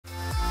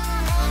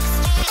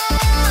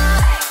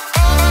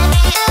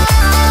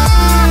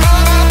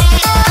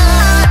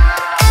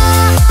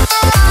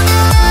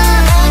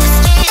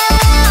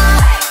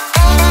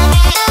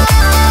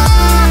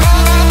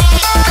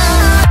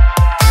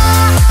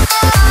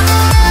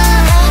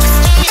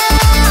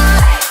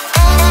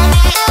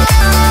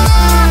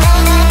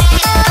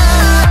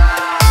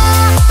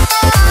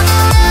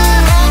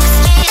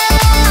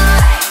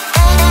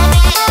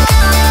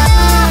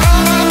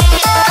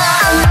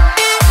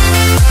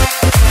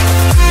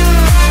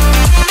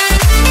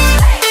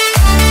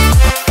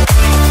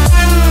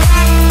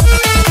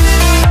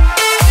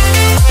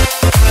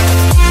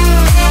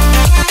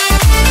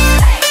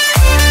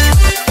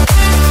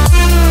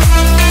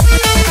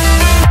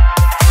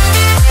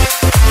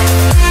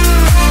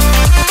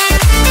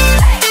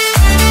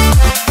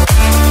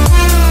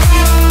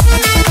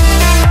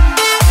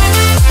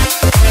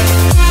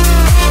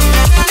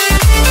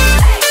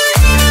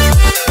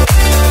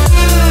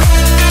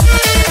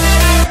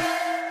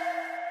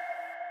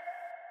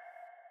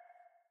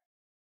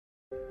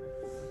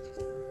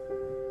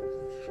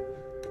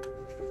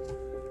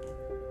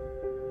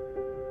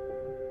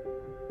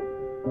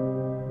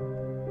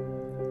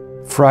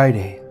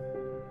Friday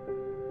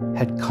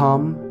had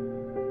come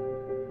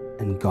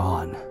and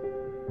gone.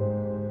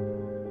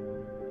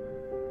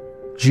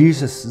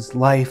 Jesus'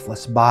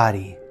 lifeless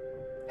body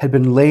had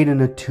been laid in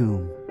a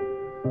tomb.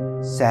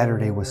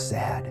 Saturday was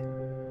sad.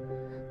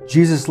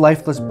 Jesus'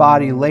 lifeless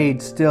body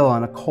laid still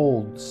on a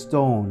cold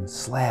stone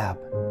slab,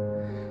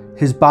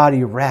 his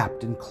body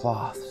wrapped in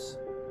cloths,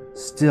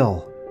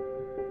 still,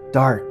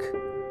 dark,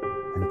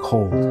 and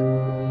cold.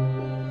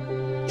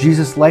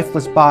 Jesus'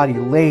 lifeless body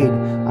laid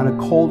on a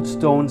cold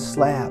stone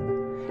slab,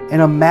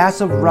 and a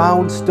massive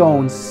round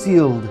stone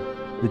sealed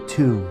the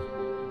tomb.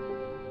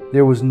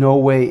 There was no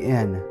way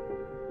in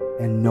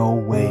and no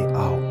way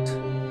out.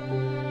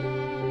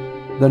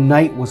 The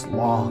night was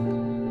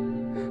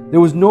long.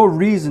 There was no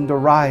reason to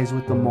rise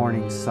with the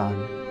morning sun.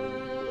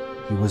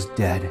 He was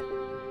dead.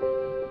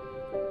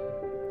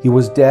 He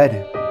was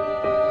dead.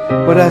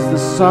 But as the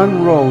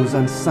sun rose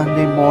on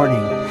Sunday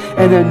morning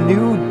and a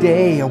new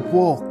day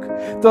awoke,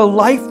 the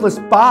lifeless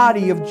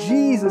body of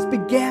Jesus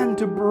began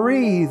to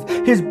breathe.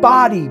 His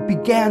body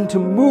began to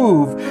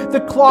move. The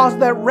cloths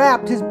that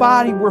wrapped his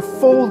body were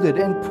folded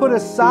and put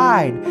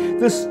aside.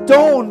 The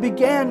stone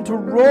began to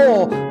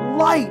roll.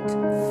 Light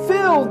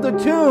filled the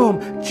tomb.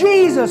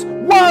 Jesus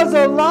was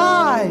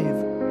alive.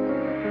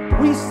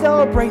 We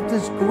celebrate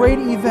this great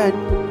event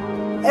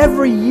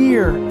every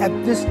year at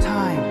this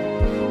time.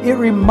 It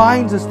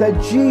reminds us that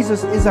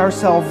Jesus is our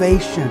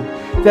salvation,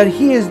 that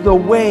he is the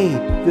way,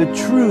 the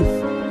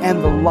truth,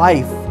 and the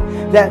life,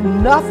 that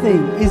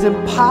nothing is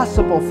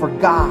impossible for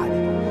God,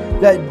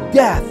 that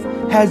death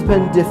has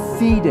been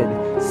defeated,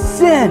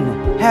 sin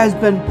has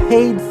been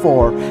paid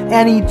for,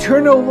 and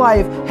eternal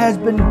life has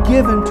been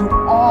given to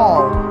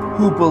all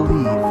who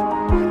believe.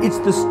 It's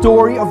the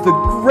story of the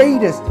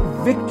greatest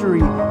victory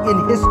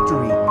in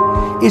history.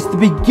 It's the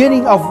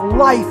beginning of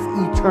life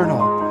eternal,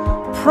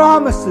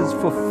 promises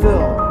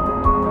fulfilled.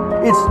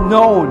 It's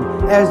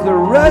known as the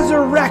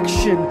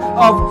resurrection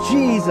of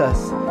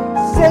Jesus.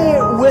 Say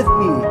it with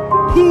me.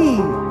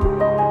 He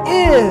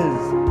is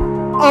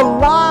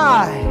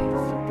alive.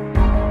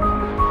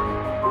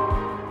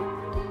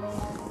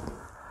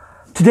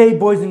 Today,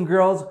 boys and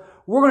girls,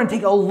 we're going to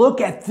take a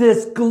look at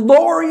this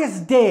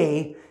glorious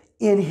day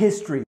in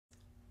history.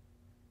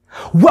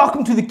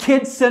 Welcome to the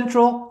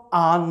KidCentral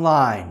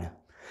Online.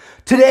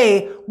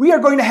 Today, we are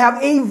going to have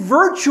a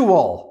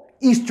virtual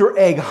Easter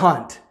egg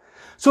hunt.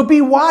 So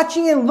be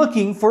watching and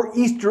looking for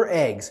Easter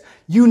eggs.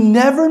 You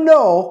never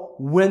know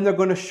when they're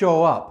going to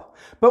show up.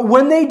 But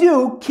when they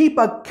do, keep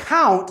a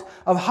count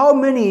of how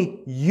many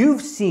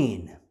you've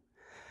seen.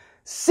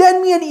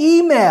 Send me an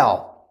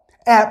email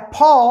at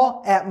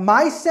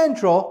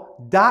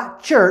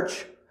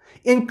paul@mycentral.church.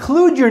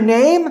 Include your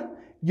name,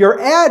 your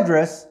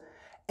address,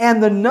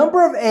 and the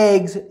number of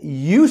eggs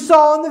you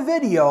saw in the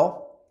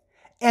video,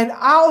 and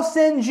I'll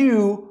send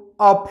you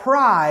a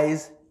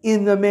prize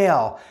in the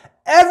mail.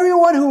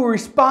 Everyone who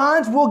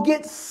responds will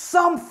get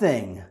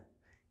something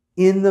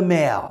in the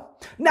mail.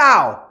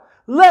 Now,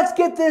 let's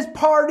get this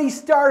party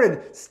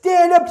started.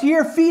 Stand up to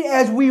your feet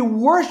as we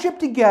worship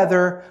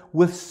together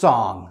with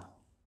song.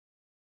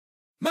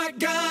 My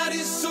God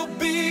is so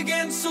big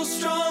and so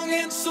strong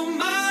and so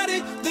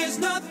mighty. There's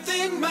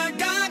nothing my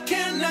God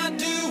cannot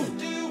do.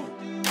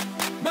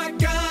 My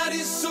God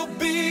is so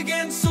big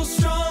and so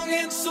strong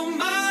and so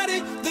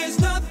mighty. There's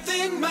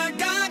nothing my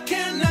God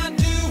cannot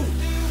do.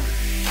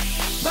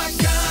 My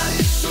God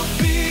is so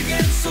big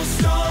and so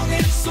strong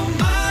and so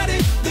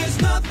mighty.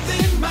 There's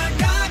nothing my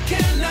God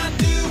cannot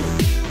do.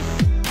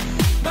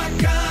 My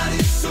God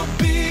is so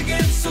big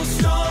and so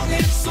strong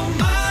and so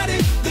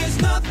mighty.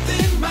 There's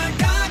nothing my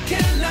God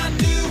cannot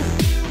do.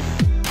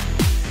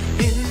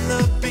 In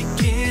the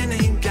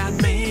beginning, God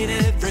made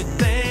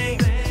everything.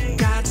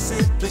 God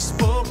simply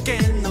spoke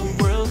and the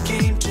world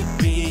came to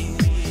be.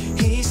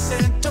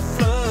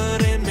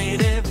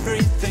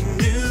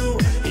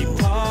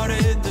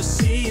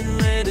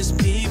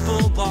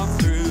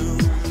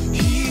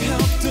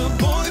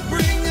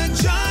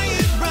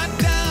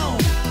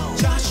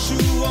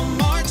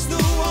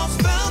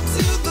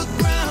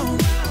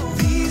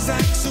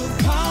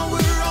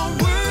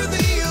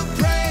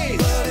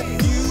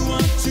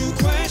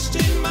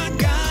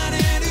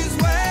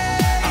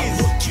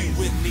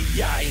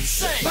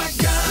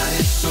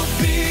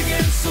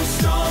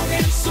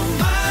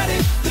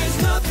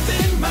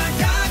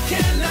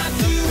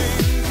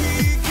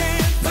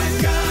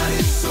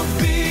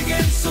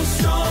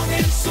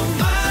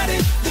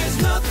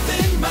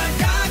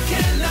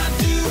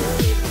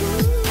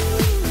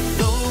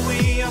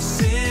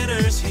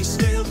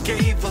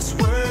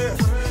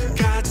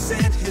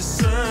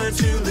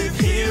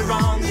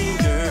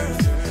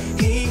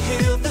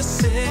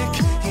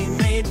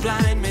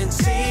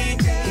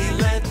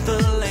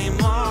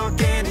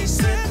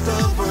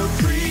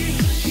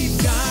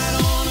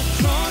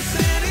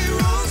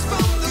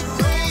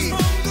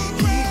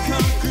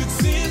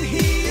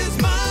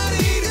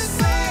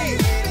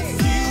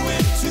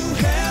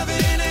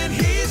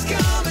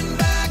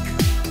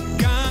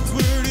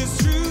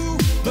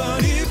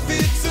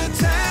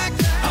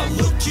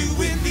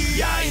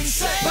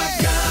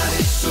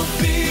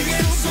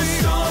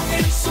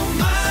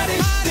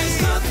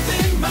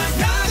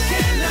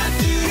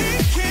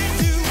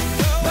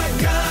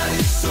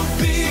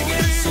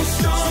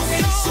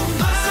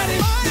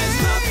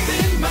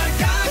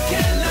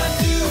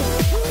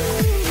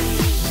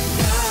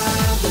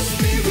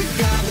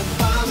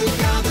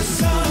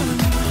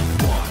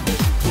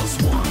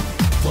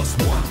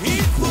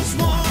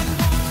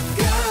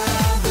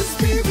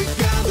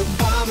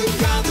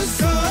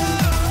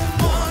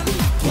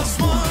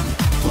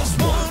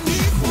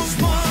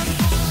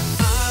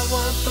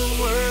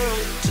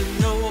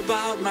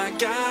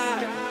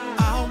 sky.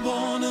 I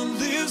wanna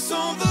live so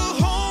the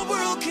whole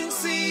world can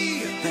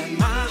see that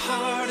my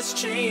heart has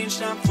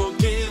changed, I'm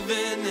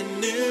forgiven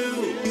and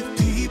new. If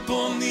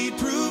people need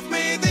proof,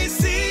 may they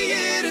see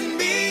it in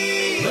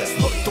me. Let's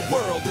look the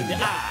world in the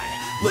eye.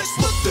 Let's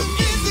look them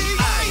in the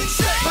eye and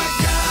say, my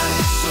God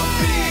is so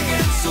big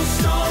and so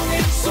strong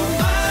and so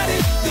mighty.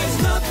 There's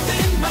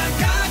nothing my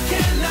God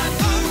cannot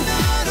do. I'm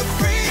not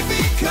afraid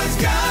because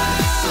God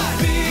is so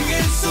big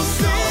and so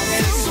strong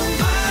and so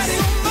mighty.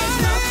 There's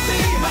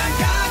nothing my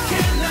God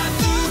cannot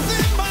do.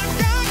 My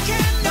God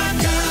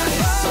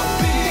is so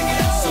big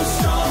and so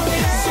strong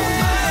and so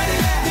mighty.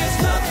 There's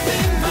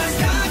nothing my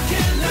God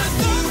cannot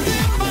do.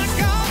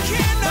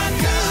 My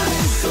God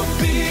is so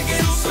big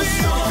and so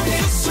strong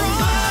and so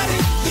mighty.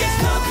 There's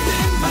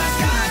nothing my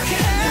God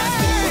cannot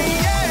do.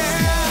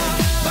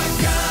 My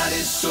God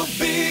is so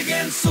big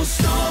and so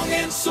strong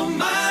and so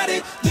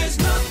mighty. There's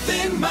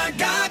nothing my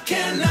God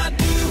cannot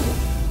do.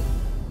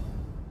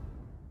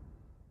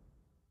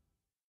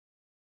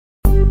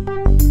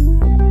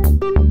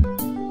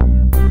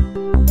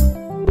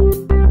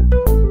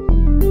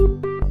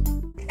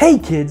 Hey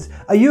kids,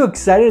 are you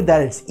excited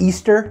that it's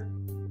Easter?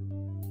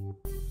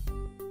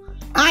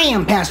 I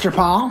am, Pastor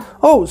Paul.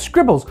 Oh,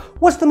 Scribbles,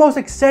 what's the most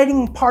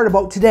exciting part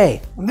about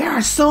today? There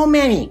are so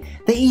many.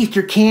 The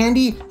Easter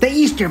candy, the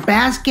Easter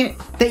basket,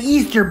 the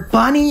Easter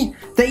bunny,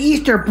 the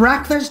Easter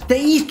breakfast, the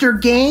Easter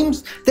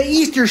games, the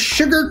Easter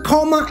sugar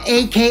coma,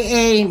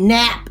 aka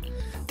nap,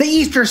 the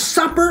Easter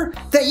supper,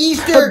 the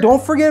Easter... But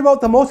don't forget about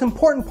the most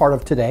important part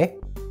of today.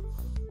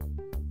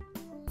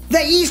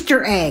 The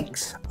Easter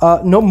eggs.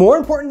 No, more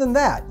important than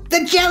that.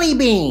 The jelly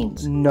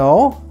beans.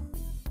 No.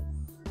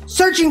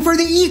 Searching for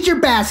the Easter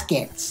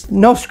baskets.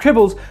 No,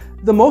 Scribbles.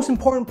 The most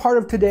important part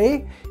of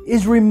today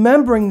is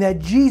remembering that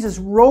Jesus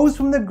rose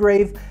from the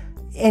grave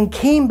and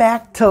came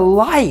back to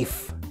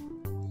life.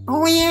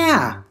 Oh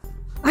yeah,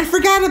 I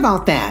forgot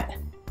about that.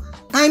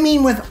 I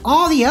mean, with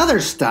all the other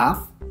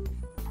stuff.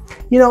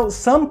 You know,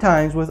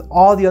 sometimes with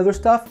all the other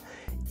stuff,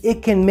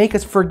 it can make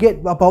us forget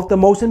about the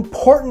most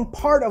important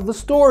part of the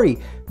story.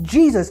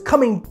 Jesus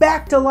coming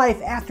back to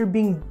life after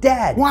being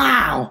dead.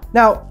 Wow.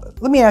 Now,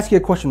 let me ask you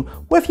a question.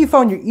 What if you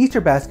found your Easter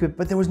basket,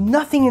 but there was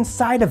nothing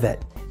inside of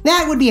it?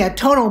 That would be a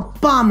total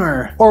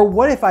bummer. Or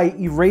what if I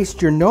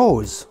erased your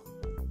nose?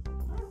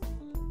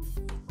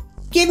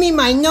 Give me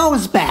my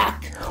nose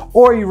back.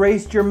 Or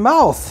erased your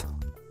mouth?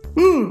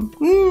 You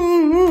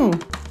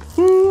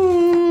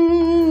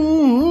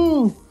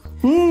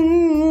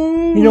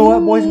know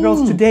what, boys and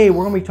girls? Today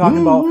we're going to be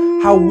talking about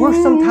how we're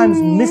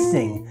sometimes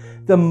missing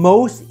the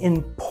most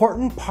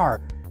important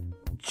part,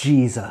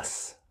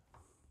 Jesus.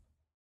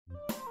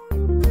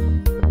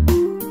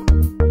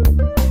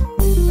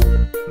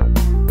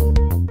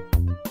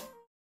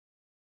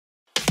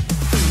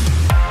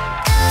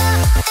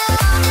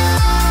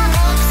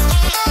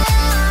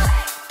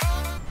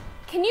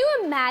 Can you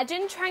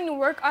imagine trying to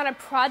work on a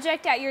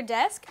project at your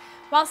desk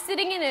while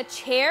sitting in a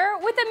chair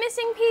with a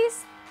missing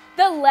piece?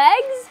 The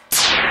legs?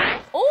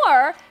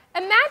 Or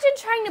imagine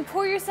trying to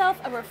pour yourself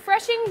a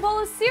refreshing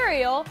bowl of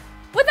cereal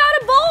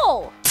without a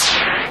bowl.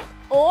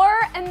 Or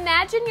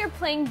imagine you're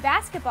playing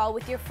basketball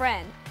with your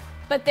friend,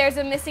 but there's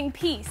a missing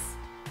piece,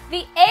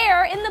 the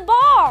air in the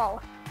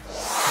ball.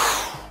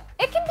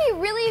 It can be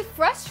really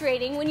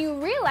frustrating when you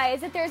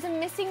realize that there's a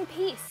missing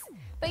piece.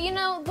 But you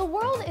know, the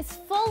world is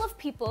full of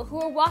people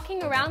who are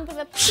walking around with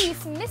a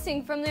piece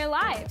missing from their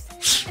lives.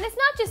 And it's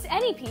not just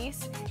any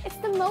piece, it's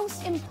the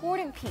most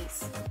important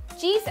piece,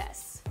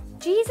 Jesus.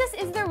 Jesus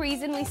is the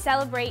reason we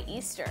celebrate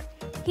Easter.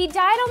 He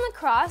died on the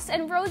cross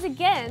and rose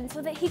again so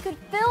that he could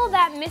fill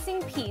that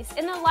missing piece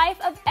in the life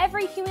of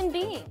every human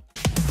being.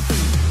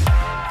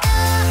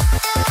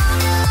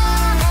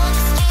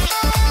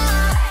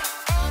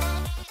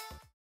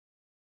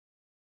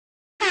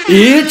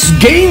 It's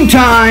game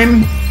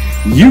time!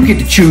 You get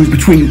to choose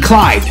between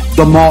Clyde,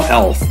 the mall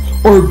elf,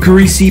 or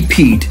Greasy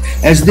Pete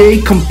as they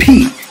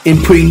compete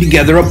in putting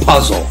together a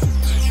puzzle.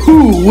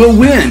 Who will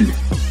win?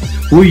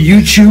 Will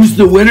you choose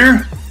the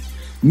winner?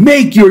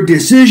 Make your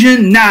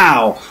decision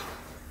now!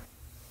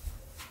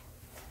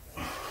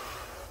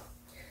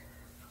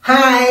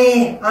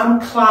 Hi, I'm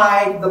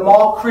Clyde, the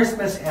mall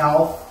Christmas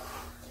elf.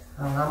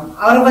 I'm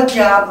out of a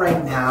job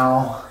right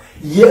now.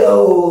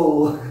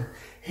 Yo!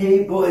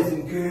 Hey boys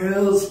and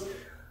girls,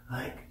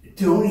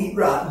 don't eat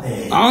rotten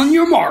eggs. On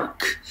your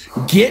mark,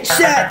 get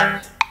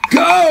set,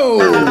 go!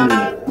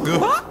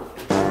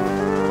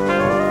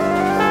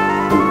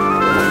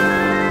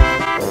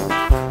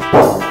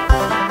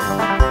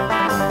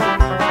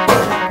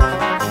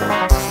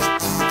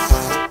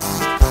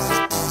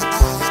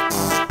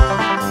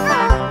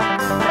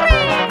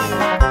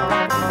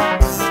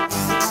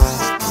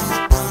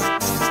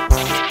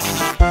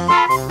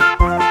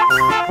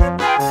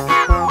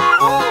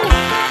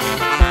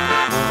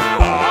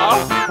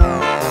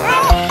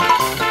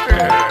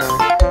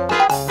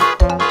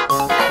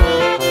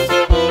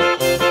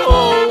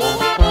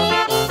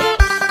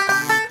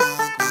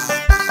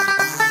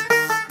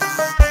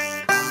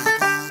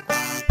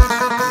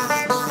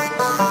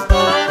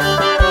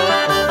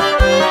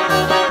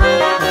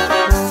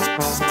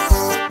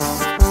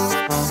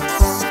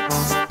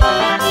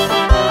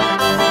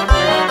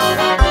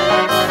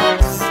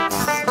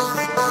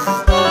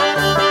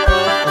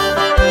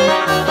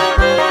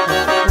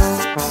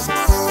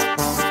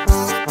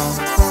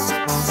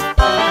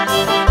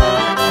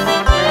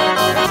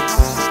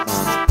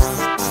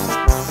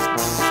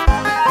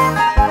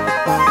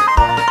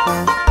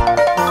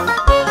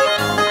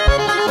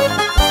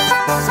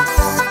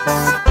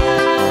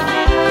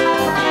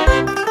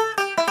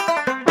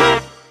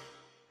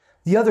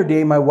 The other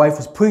day, my wife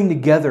was putting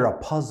together a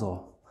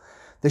puzzle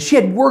that she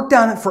had worked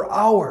on it for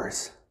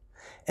hours,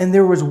 and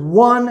there was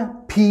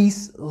one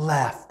piece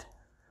left,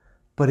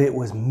 but it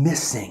was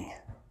missing.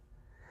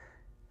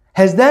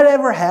 Has that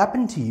ever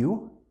happened to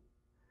you?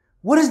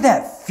 What does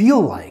that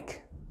feel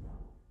like?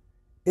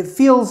 It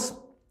feels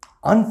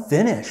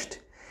unfinished,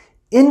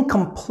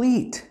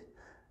 incomplete,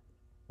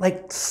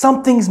 like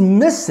something's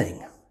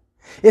missing.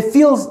 It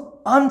feels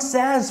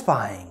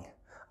unsatisfying,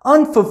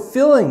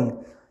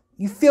 unfulfilling.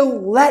 You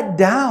feel let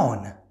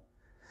down.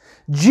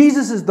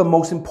 Jesus is the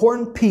most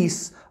important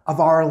piece of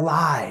our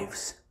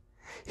lives.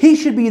 He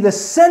should be the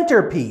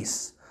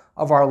centerpiece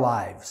of our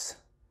lives.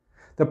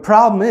 The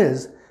problem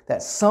is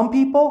that some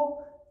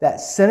people,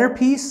 that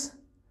centerpiece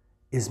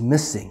is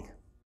missing.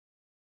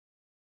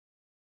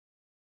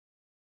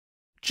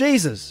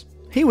 Jesus.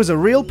 He was a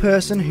real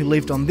person who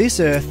lived on this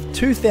earth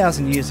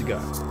 2,000 years ago.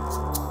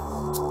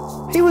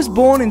 He was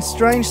born in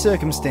strange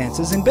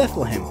circumstances in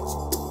Bethlehem.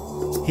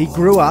 He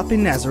grew up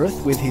in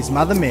Nazareth with his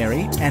mother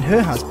Mary and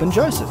her husband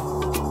Joseph.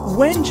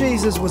 When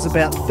Jesus was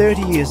about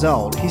 30 years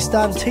old, he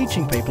started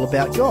teaching people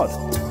about God.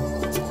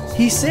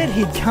 He said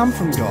he'd come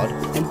from God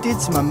and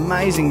did some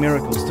amazing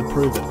miracles to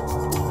prove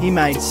it. He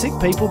made sick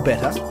people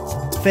better,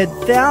 fed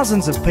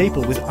thousands of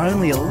people with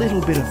only a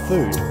little bit of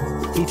food.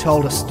 He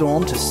told a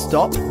storm to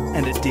stop,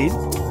 and it did.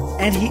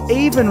 And he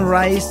even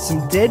raised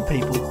some dead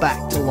people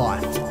back to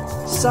life.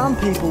 Some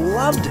people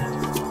loved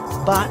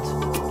it, but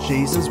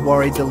Jesus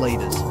worried the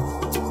leaders.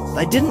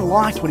 They didn't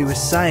like what he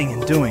was saying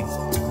and doing,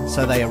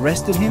 so they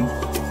arrested him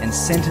and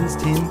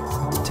sentenced him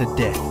to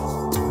death.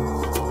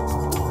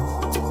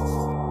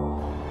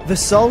 The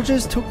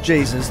soldiers took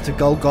Jesus to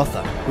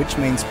Golgotha, which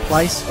means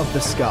place of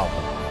the skull.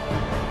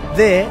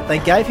 There, they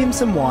gave him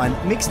some wine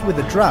mixed with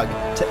a drug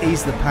to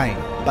ease the pain,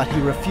 but he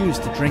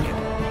refused to drink it.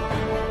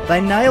 They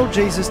nailed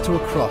Jesus to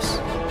a cross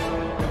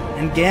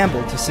and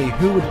gambled to see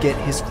who would get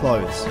his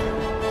clothes.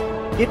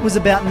 It was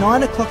about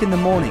 9 o'clock in the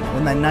morning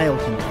when they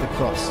nailed him to the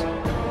cross.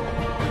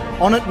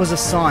 On it was a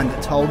sign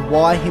that told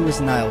why he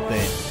was nailed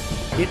there.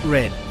 It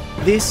read,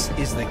 "This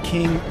is the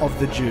King of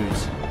the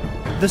Jews."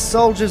 The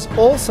soldiers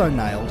also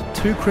nailed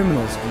two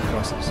criminals on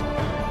crosses,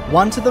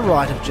 one to the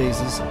right of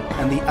Jesus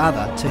and the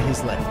other to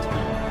his left.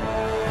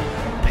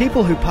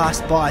 People who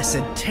passed by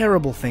said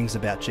terrible things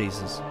about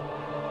Jesus.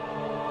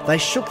 They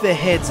shook their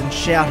heads and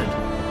shouted,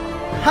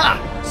 "Ha!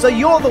 So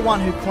you're the one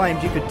who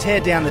claimed you could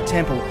tear down the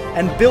temple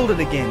and build it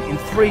again in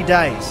 3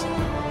 days.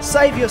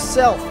 Save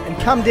yourself and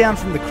come down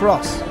from the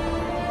cross."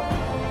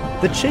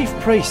 The chief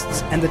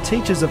priests and the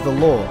teachers of the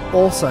law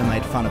also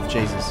made fun of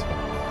Jesus.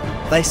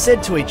 They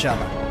said to each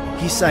other,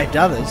 "He saved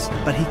others,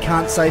 but he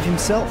can't save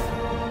himself.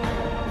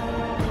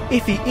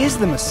 If he is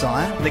the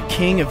Messiah, the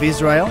King of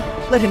Israel,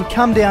 let him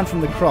come down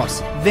from the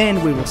cross,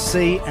 then we will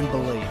see and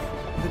believe."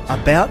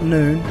 About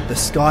noon, the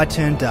sky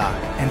turned dark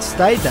and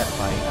stayed that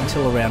way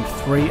until around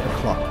 3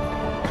 o'clock.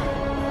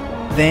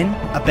 Then,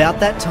 about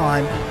that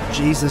time,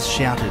 Jesus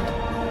shouted,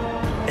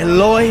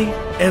 "Eloi,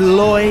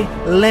 Eloi,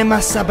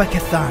 lema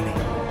sabachthani,"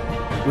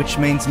 which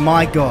means,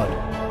 my God,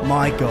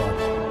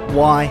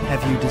 why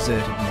have you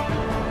deserted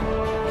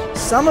me?"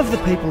 Some of the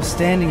people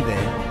standing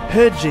there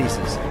heard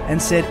Jesus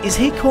and said, "Is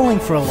he calling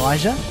for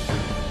Elijah?"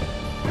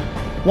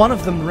 One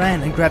of them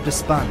ran and grabbed a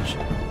sponge.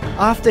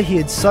 After he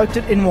had soaked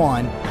it in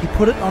wine, he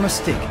put it on a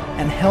stick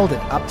and held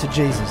it up to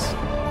Jesus.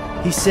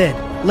 He said,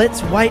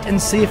 "Let's wait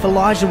and see if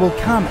Elijah will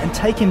come and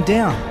take him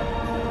down."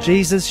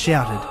 Jesus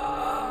shouted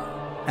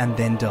and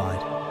then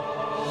died.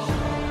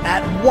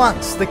 At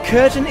once, the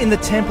curtain in the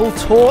temple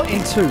tore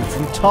in two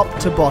from top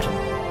to bottom.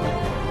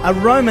 A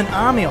Roman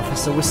army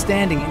officer was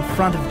standing in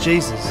front of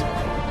Jesus.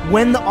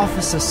 When the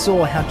officer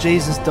saw how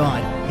Jesus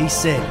died, he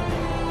said,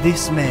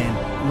 "This man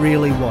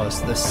really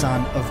was the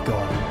Son of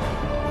God."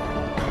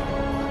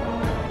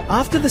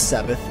 After the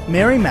Sabbath,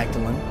 Mary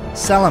Magdalene,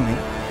 Salome,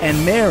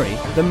 and Mary,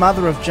 the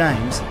mother of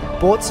James,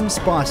 bought some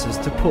spices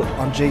to put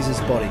on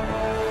Jesus' body.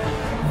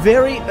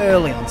 Very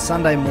early on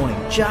Sunday morning,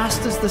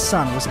 just as the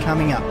sun was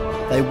coming up,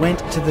 they went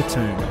to the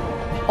tomb.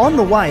 On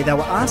the way, they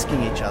were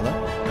asking each other,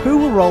 "Who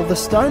will roll the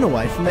stone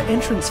away from the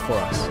entrance for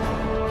us?"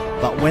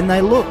 But when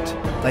they looked,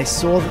 they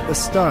saw that the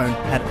stone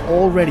had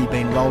already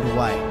been rolled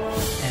away,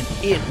 and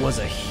it was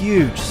a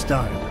huge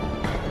stone.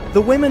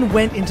 The women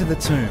went into the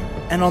tomb,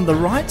 and on the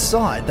right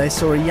side they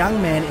saw a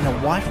young man in a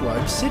white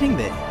robe sitting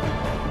there.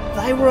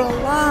 They were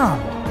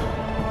alarmed.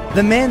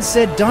 The man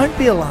said, "Don't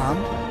be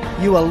alarmed.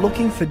 You are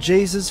looking for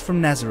Jesus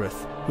from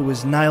Nazareth, who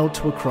was nailed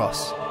to a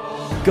cross.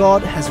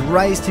 God has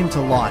raised him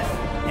to life,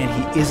 and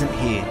he isn't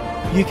here.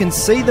 You can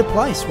see the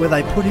place where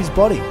they put his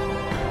body.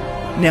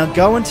 Now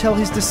go and tell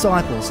his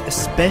disciples,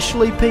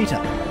 especially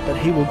Peter, that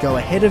he will go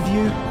ahead of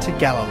you to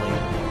Galilee.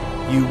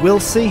 You will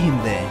see him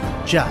there,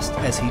 just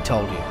as he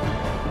told you."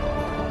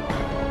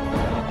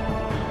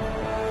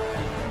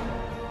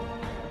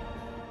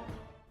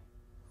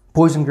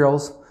 Boys and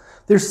girls,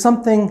 there's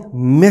something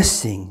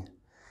missing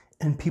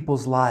in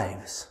people's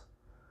lives.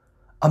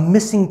 A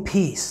missing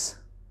piece.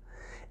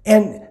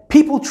 And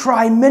people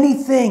try many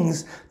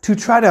things to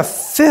try to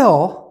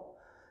fill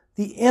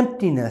the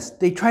emptiness.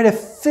 They try to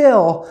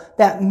fill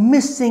that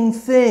missing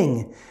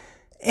thing.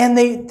 And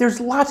there's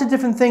lots of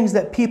different things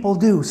that people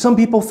do. Some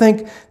people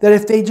think that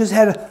if they just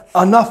had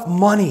enough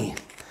money,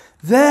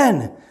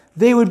 then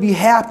they would be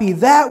happy.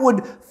 That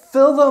would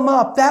fill them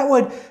up. That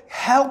would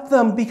help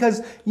them,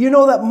 because you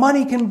know that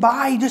money can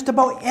buy just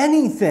about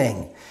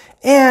anything.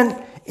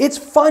 And it's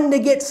fun to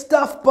get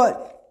stuff,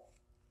 but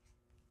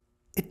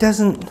it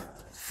doesn't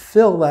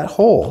fill that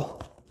hole.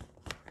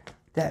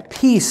 That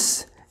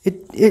peace,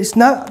 it's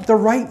not the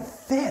right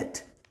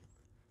fit.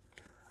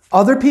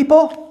 Other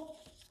people,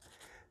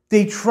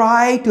 they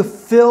try to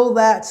fill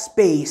that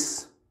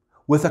space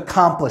with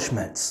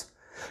accomplishments,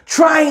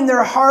 trying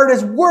their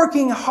hardest,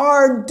 working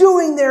hard,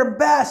 doing their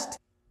best.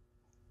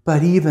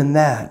 But even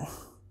that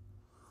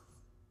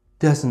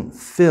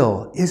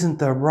isn't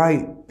the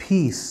right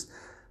piece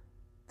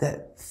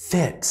that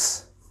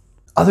fits.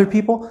 Other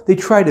people, they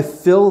try to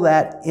fill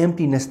that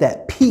emptiness,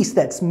 that piece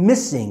that's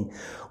missing,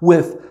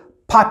 with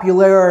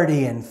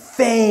popularity and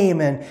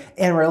fame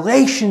and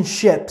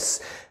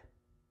relationships.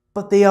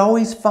 But they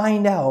always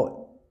find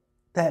out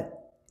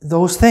that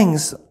those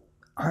things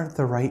aren't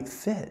the right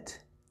fit.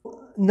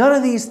 None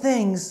of these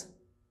things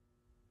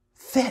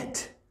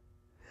fit.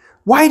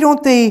 Why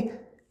don't they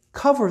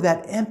cover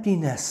that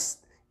emptiness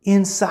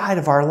inside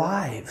of our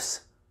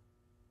lives?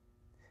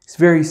 It's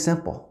very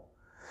simple.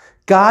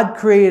 God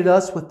created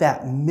us with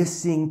that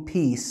missing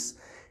piece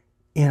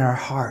in our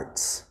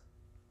hearts.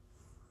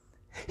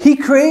 He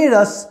created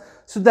us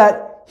so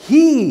that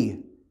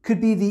He could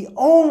be the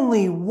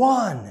only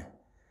one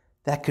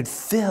that could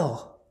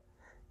fill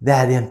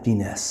that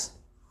emptiness.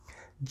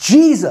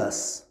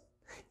 Jesus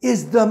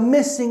is the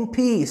missing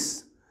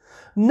piece.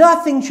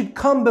 Nothing should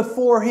come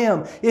before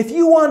Him. If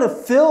you want to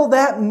fill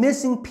that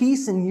missing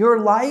piece in your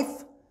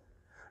life,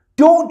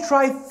 don't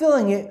try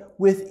filling it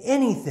with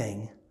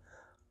anything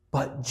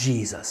but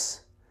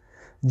Jesus.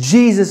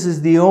 Jesus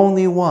is the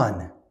only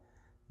one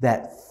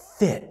that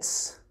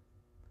fits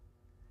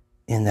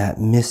in that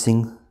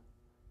missing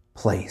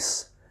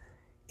place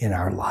in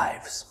our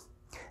lives.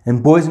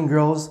 And boys and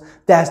girls,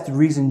 that's the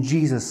reason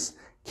Jesus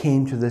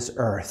came to this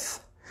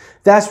earth.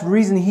 That's the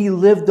reason He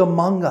lived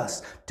among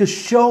us, to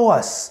show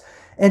us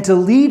and to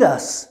lead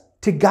us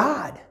to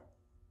God.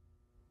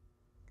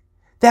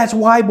 That's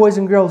why, boys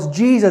and girls,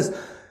 Jesus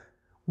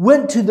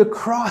went to the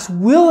cross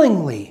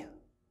willingly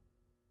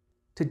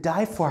to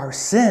die for our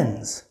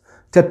sins,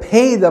 to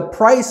pay the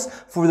price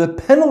for the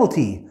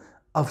penalty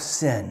of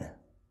sin.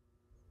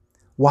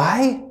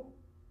 Why?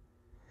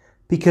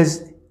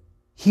 Because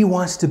He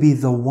wants to be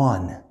the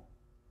one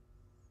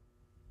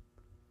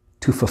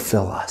to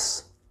fulfill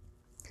us.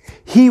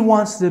 He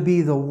wants to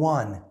be the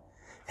one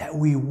that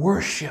we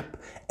worship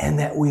and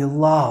that we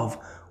love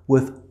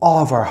with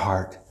all of our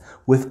heart,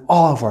 with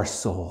all of our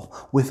soul,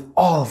 with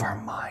all of our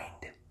mind.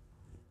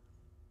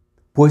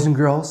 Boys and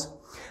girls,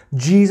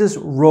 Jesus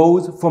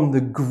rose from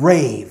the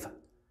grave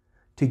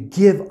to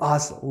give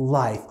us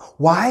life.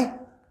 Why?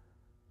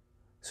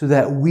 So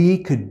that we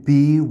could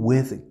be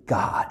with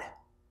God.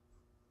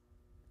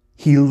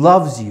 He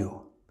loves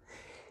you.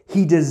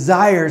 He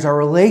desires a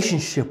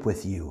relationship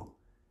with you.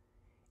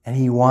 And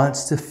He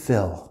wants to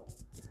fill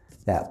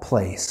that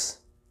place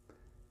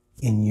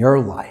in your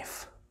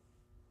life.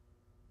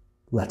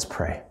 Let's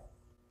pray.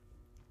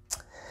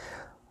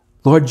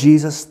 Lord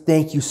Jesus,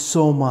 thank You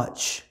so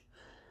much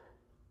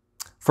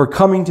for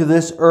coming to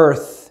this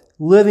earth,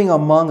 living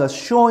among us,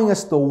 showing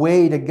us the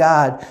way to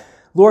God.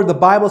 Lord, the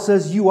Bible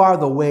says You are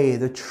the way,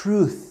 the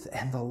truth,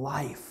 and the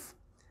life,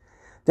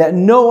 that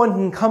no one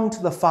can come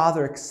to the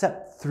Father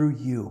except through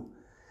You.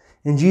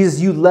 And Jesus,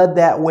 You led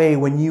that way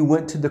when You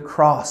went to the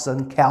cross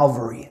on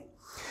Calvary.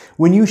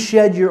 When You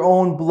shed Your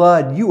own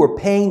blood, You were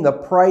paying the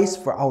price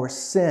for our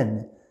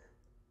sin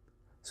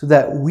so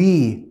that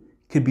we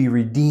could be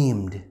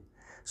redeemed,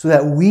 so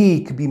that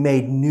we could be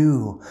made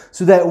new,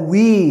 so that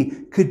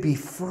we could be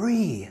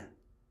free,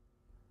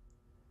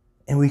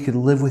 and we could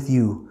live with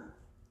You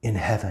in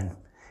heaven.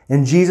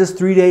 And Jesus,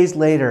 3 days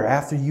later,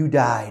 after You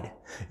died,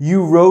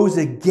 You rose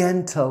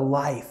again to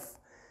life,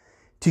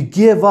 to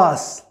give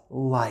us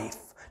life,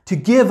 to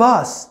give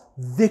us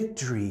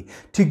victory,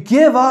 to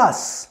give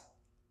us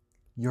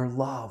Your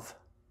love,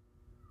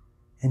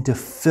 and to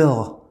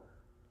fill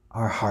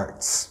our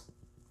hearts.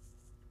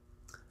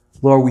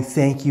 Lord, we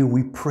thank You,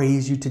 we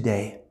praise You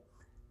today.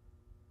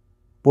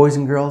 Boys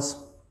and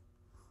girls,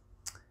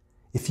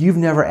 if you've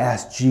never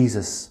asked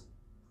Jesus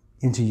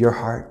into your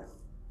heart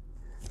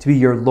to be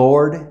your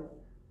Lord,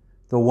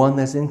 the one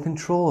that's in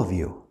control of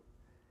you,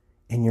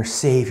 and your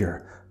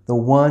Savior, the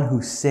one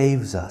who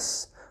saves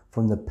us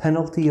from the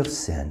penalty of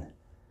sin,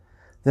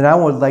 then I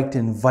would like to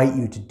invite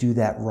you to do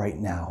that right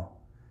now.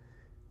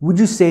 Would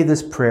you say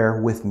this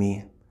prayer with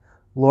me?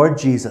 Lord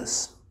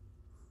Jesus,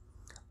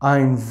 I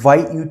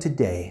invite You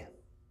today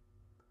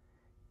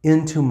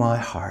into my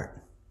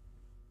heart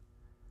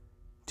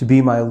to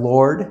be my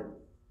Lord,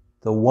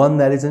 the one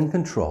that is in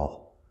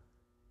control,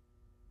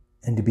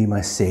 and to be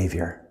my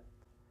Savior,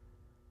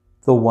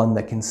 the one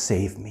that can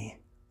save me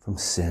from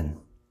sin.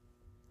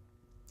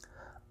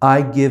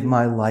 I give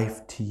my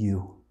life to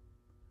you.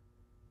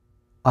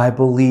 I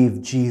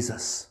believe,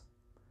 Jesus,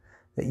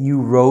 that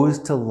you rose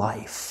to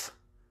life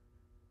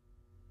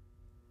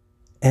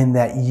and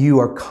that you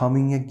are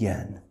coming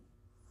again.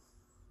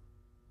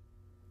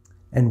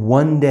 And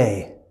one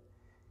day,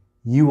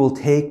 you will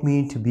take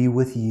me to be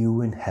with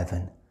you in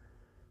heaven.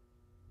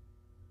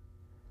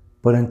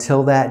 But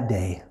until that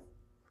day,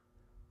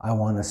 I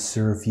want to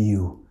serve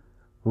you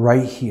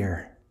right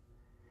here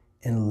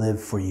and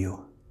live for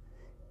you.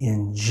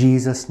 In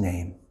Jesus'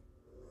 name,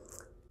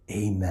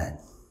 amen.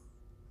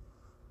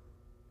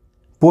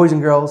 Boys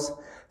and girls,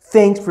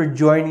 thanks for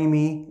joining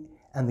me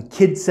on the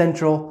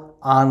KidCentral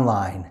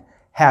Online.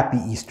 Happy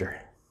Easter.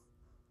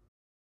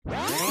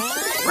 Rewind!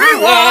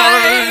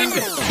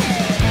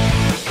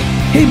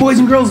 Hey boys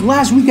and girls,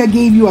 last week I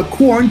gave you a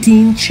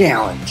quarantine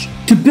challenge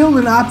to build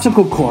an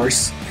obstacle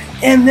course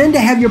and then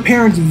to have your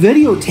parents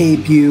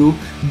videotape you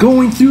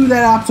going through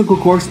that obstacle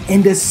course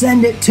and to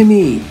send it to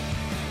me.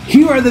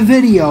 Here are the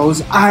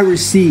videos I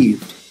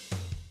received.